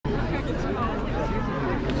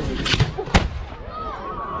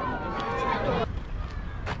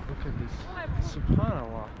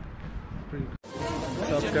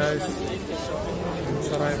guys in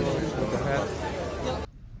Sarajevo with the hat.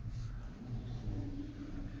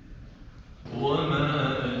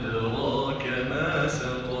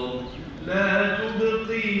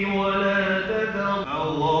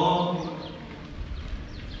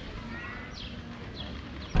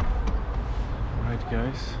 Alright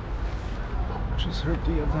guys, just heard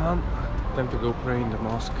the adhan. Time to go pray in the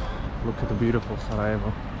mosque. Look at the beautiful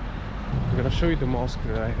Sarajevo. I'm gonna show you the mosque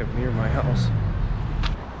that I have near my house.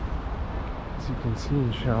 As you can see,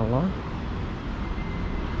 inshallah.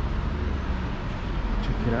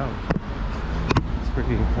 Check it out. It's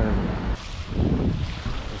pretty incredible.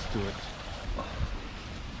 Let's do it.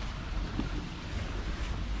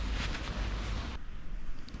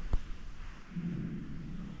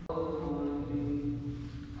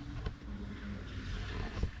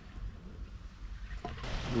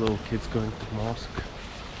 Little kids going to mosque.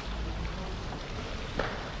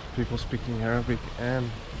 People speaking Arabic and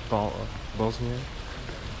Bosnia.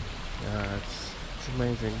 Yeah, it's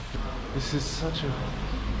amazing. This is such a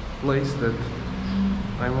place that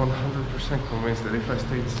I'm 100% convinced that if I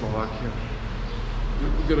stay in Slovakia,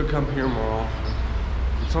 I'm gonna come here more often.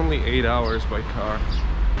 It's only 8 hours by car.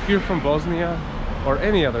 If you're from Bosnia or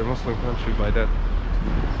any other Muslim country by that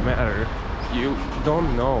matter, you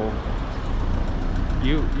don't know.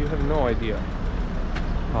 You have no idea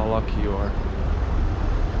how lucky you are.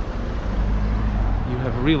 You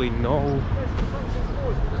have really no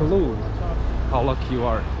clue how lucky you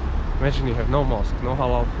are. Imagine you have no mosque, no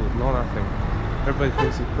halal food, no nothing. Everybody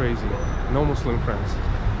thinks you're crazy. No Muslim friends.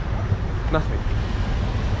 Nothing.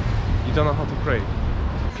 You don't know how to pray.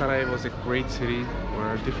 Sarajevo is a great city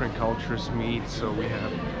where different cultures meet. So we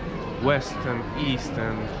have west and east,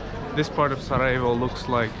 and this part of Sarajevo looks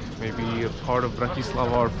like maybe a part of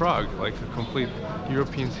Bratislava or Prague, like a complete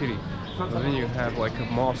European city. And then you have like a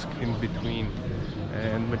mosque in between,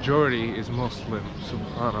 and majority is Muslim,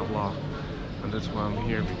 subhanallah. And that's why I'm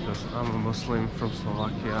here, because I'm a Muslim from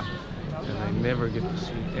Slovakia and I never get to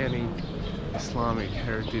see any Islamic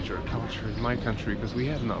heritage or culture in my country, because we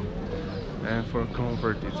have none. And for a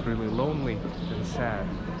convert it's really lonely and sad.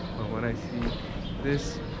 But when I see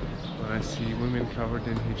this, when I see women covered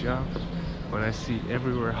in hijab, when I see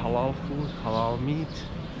everywhere halal food, halal meat,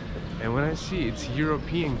 and when I see it's a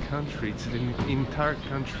European country, it's an entire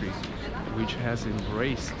country which has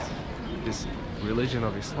embraced this religion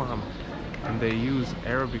of Islam, and they use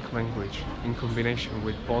Arabic language in combination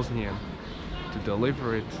with Bosnian to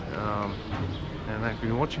deliver it, and I've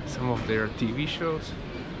been watching some of their TV shows.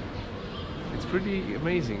 It's pretty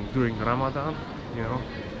amazing during Ramadan, you know,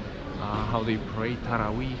 how they pray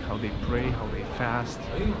Taraweeh, how they pray, how they fast.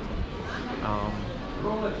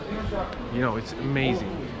 You know, it's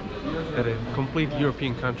amazing that a complete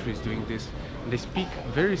European country is doing this. And they speak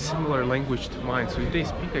very similar language to mine, so if they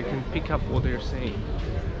speak I can pick up what they're saying.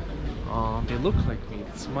 They look like me.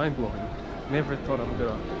 It's mind-blowing. Never thought I'm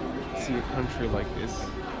gonna see a country like this.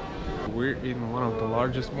 We're in one of the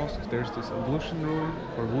largest mosques. There's this ablution room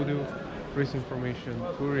for wudu. For his information,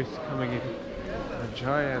 tourists coming in. A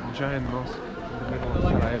giant mosque in the middle of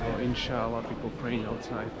Sarajevo. Inshallah, people praying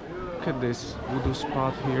outside. Look at this wudu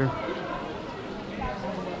spot here.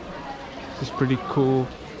 This is pretty cool.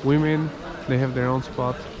 Women, they have their own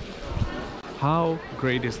spot. How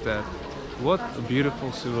great is that? What a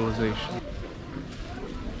beautiful civilization.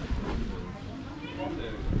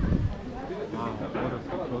 Wow,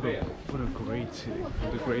 what a great city,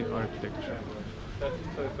 what a great architecture.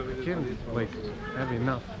 I can't like have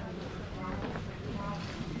enough.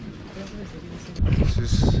 This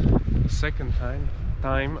is the second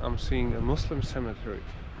time I'm seeing a Muslim cemetery,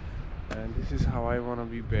 and this is how I want to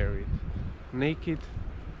be buried. Naked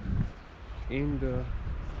in the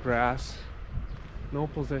grass, no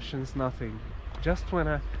possessions, nothing. Just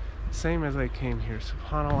same as I came here,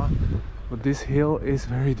 subhanallah. But this hill is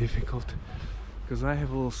very difficult, because I have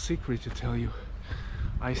a little secret to tell you.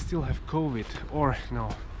 I still have COVID, or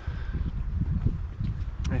no,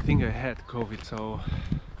 I think I had COVID, so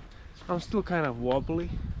I'm still kind of wobbly.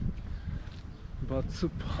 But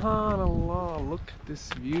subhanallah, look at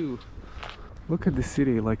this view. Look at the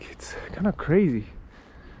city, like it's kind of crazy.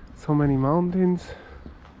 So many mountains.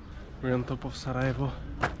 We're on top of Sarajevo.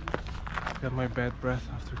 Got my bad breath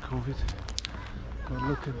after COVID. But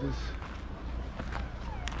look at this.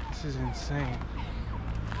 This is insane.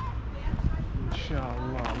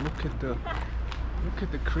 Inshallah, look at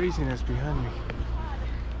the craziness behind me.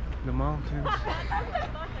 The mountains.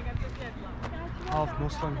 Half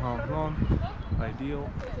Muslim, half non. Ideal.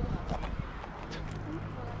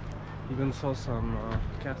 Even saw some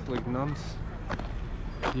Catholic nuns.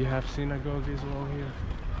 You have synagogue as well here.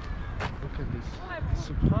 Look at this.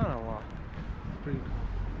 Subhanallah. Pretty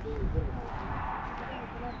cool.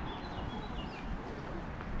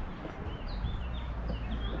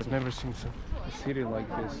 I've never seen a city like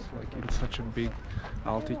this, like in such a big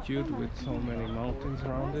altitude with so many mountains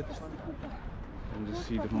around it. And to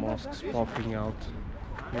see the mosques popping out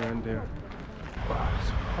here and there. Wow,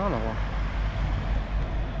 subhanallah.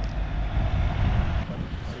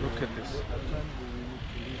 Look at this.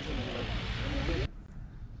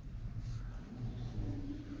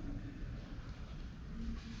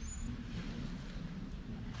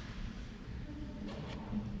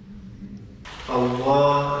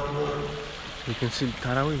 You can see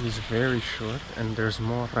Tarawih is very short and there's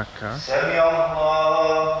more rak'ah.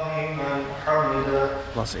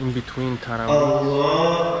 Plus in between Tarawih,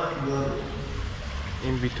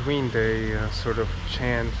 in between they sort of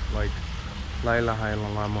chant like La ilaha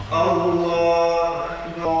illallah Muhammad.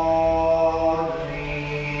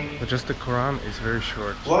 But just the Quran is very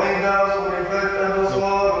short.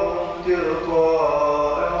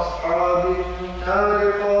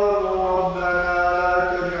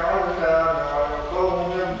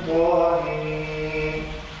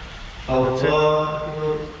 That's it.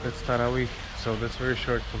 That's Tarawih, so that's very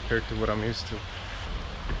short compared to what I'm used to.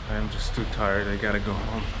 I'm just too tired, I gotta go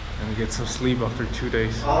home and get some sleep after 2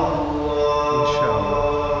 days. Inshallah.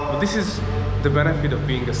 But this is the benefit of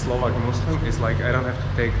being a Slovak Muslim, is like I don't have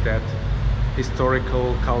to take that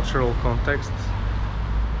historical, cultural context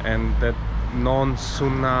and that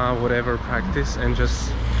non-sunnah whatever practice and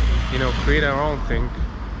just, you know, create our own thing.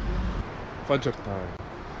 Fajr time.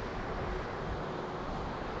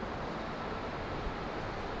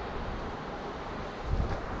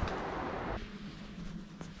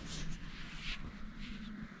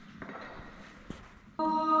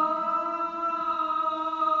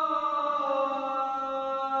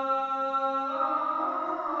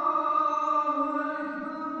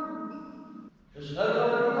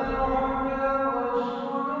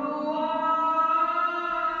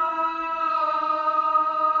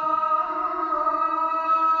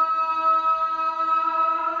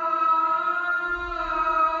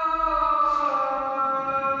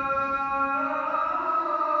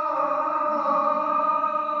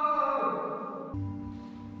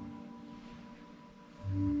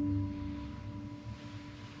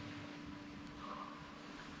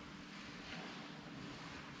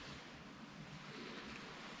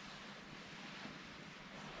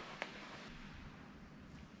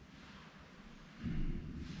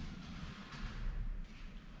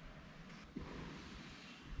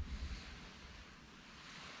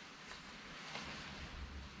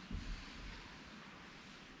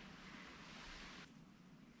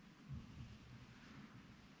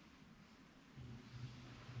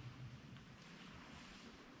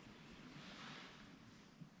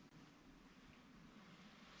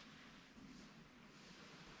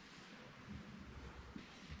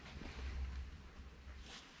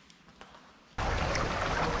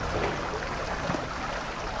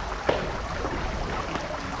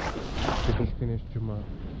 Finished Juma.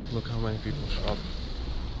 Look how many people shop.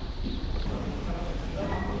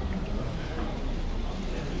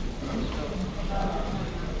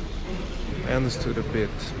 I understood a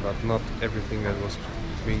bit, but not everything that was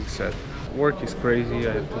being said. Work is crazy,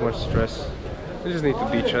 I have too much stress. I just need to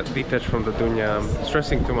detach from the dunya. I'm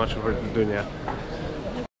stressing too much over the dunya.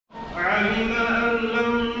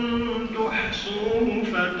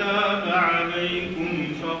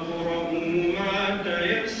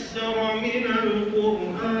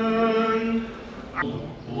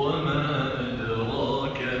 وما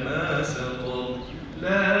أدراك ما سقر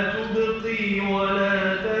لا تبقي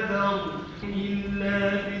ولا تذر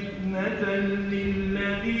إلا فتنة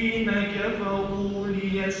للذين كفروا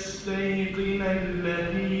ليستيقن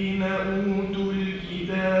الذين أوتوا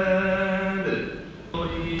الكتاب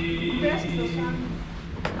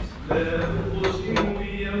لا أقسم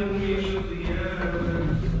بيوم القيامة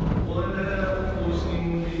ولا أقسم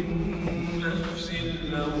بالنفس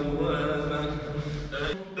اللوامة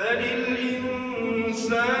بل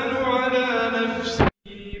الإنسان على نفسه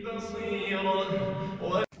بصيرة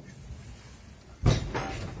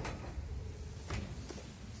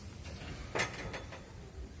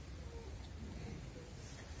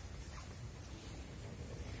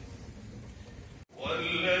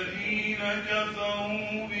والذين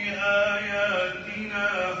كفروا بآياتنا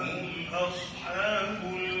هم أصحاب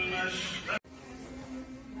المشأمة.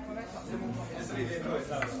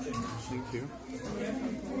 Thank you.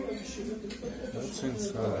 That's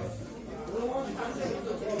inside.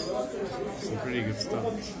 Some pretty good stuff.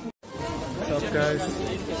 What's up, guys?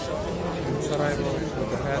 In Sarajevo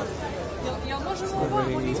with the hat.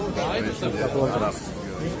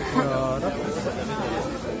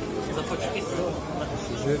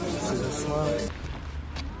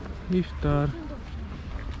 Iftar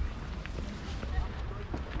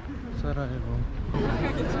Sarajevo.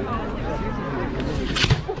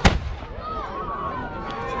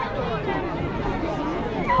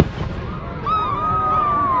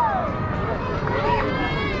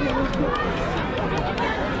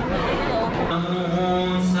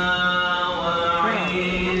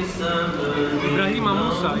 Ibrahima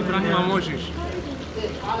Musa, Ibrahima možeš.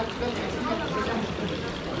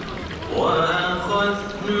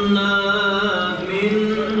 وأخذنا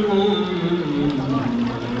منهم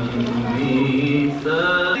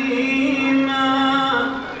ميثاقا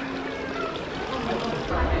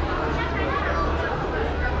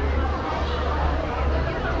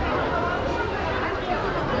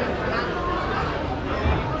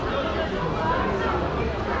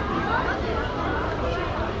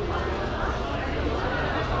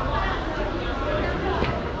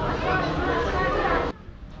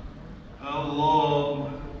الله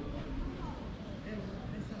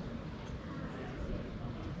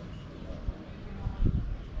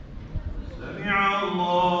سمع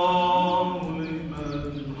الله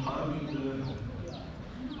لمن حمده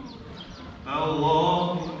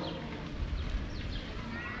الله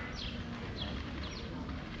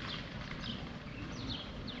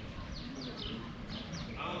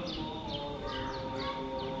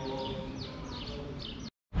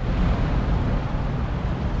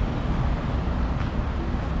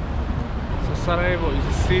Sarajevo is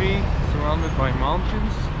a city surrounded by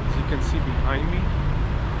mountains, as you can see behind me.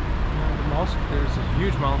 Behind the mosque there's a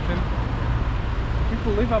huge mountain.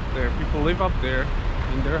 People live up there,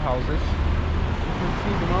 in their houses. You can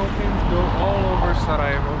see the mountains go all over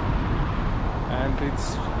Sarajevo, and it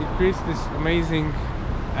creates this amazing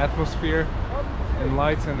atmosphere and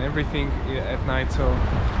lights and everything at night, so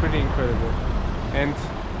it's pretty incredible. And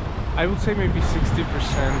I would say maybe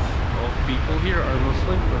 60% of people here are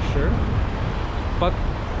Muslim for sure. But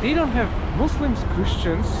they don't have Muslims,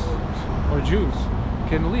 Christians or Jews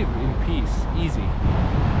can live in peace, easy.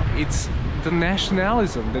 It's the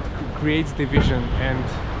nationalism that creates division and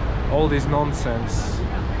all this nonsense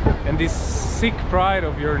and this sick pride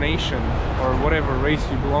of your nation or whatever race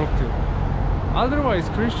you belong to. Otherwise,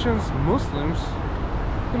 Christians, Muslims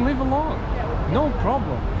can live along, no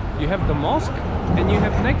problem. You have the mosque and you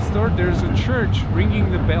have next door there's a church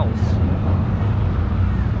ringing the bells.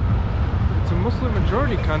 A Muslim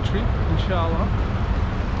majority country, inshallah,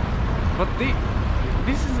 but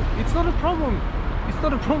it's not a problem. It's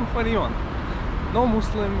not a problem for anyone. No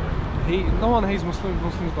one hates Muslims.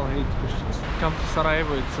 Muslims don't hate Christians. Come to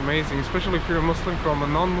Sarajevo, it's amazing, especially if you're a Muslim from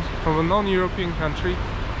a non-European country.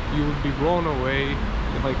 You would be blown away.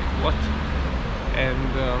 You're like, what?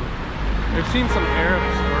 And we've seen some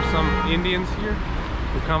Arabs or some Indians here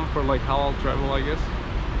who come for like halal travel, I guess.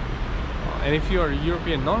 And if you are a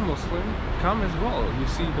European non-Muslim, come as well. You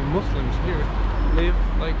see the Muslims here live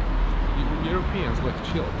like Europeans, like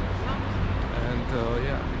chilled. And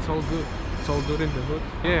yeah, it's all good. It's all good in the hood.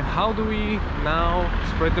 Yeah, how do we now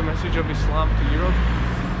spread the message of Islam to Europe?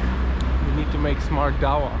 We need to make smart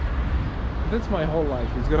dawah. That's my whole life.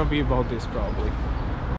 It's gonna be about this probably.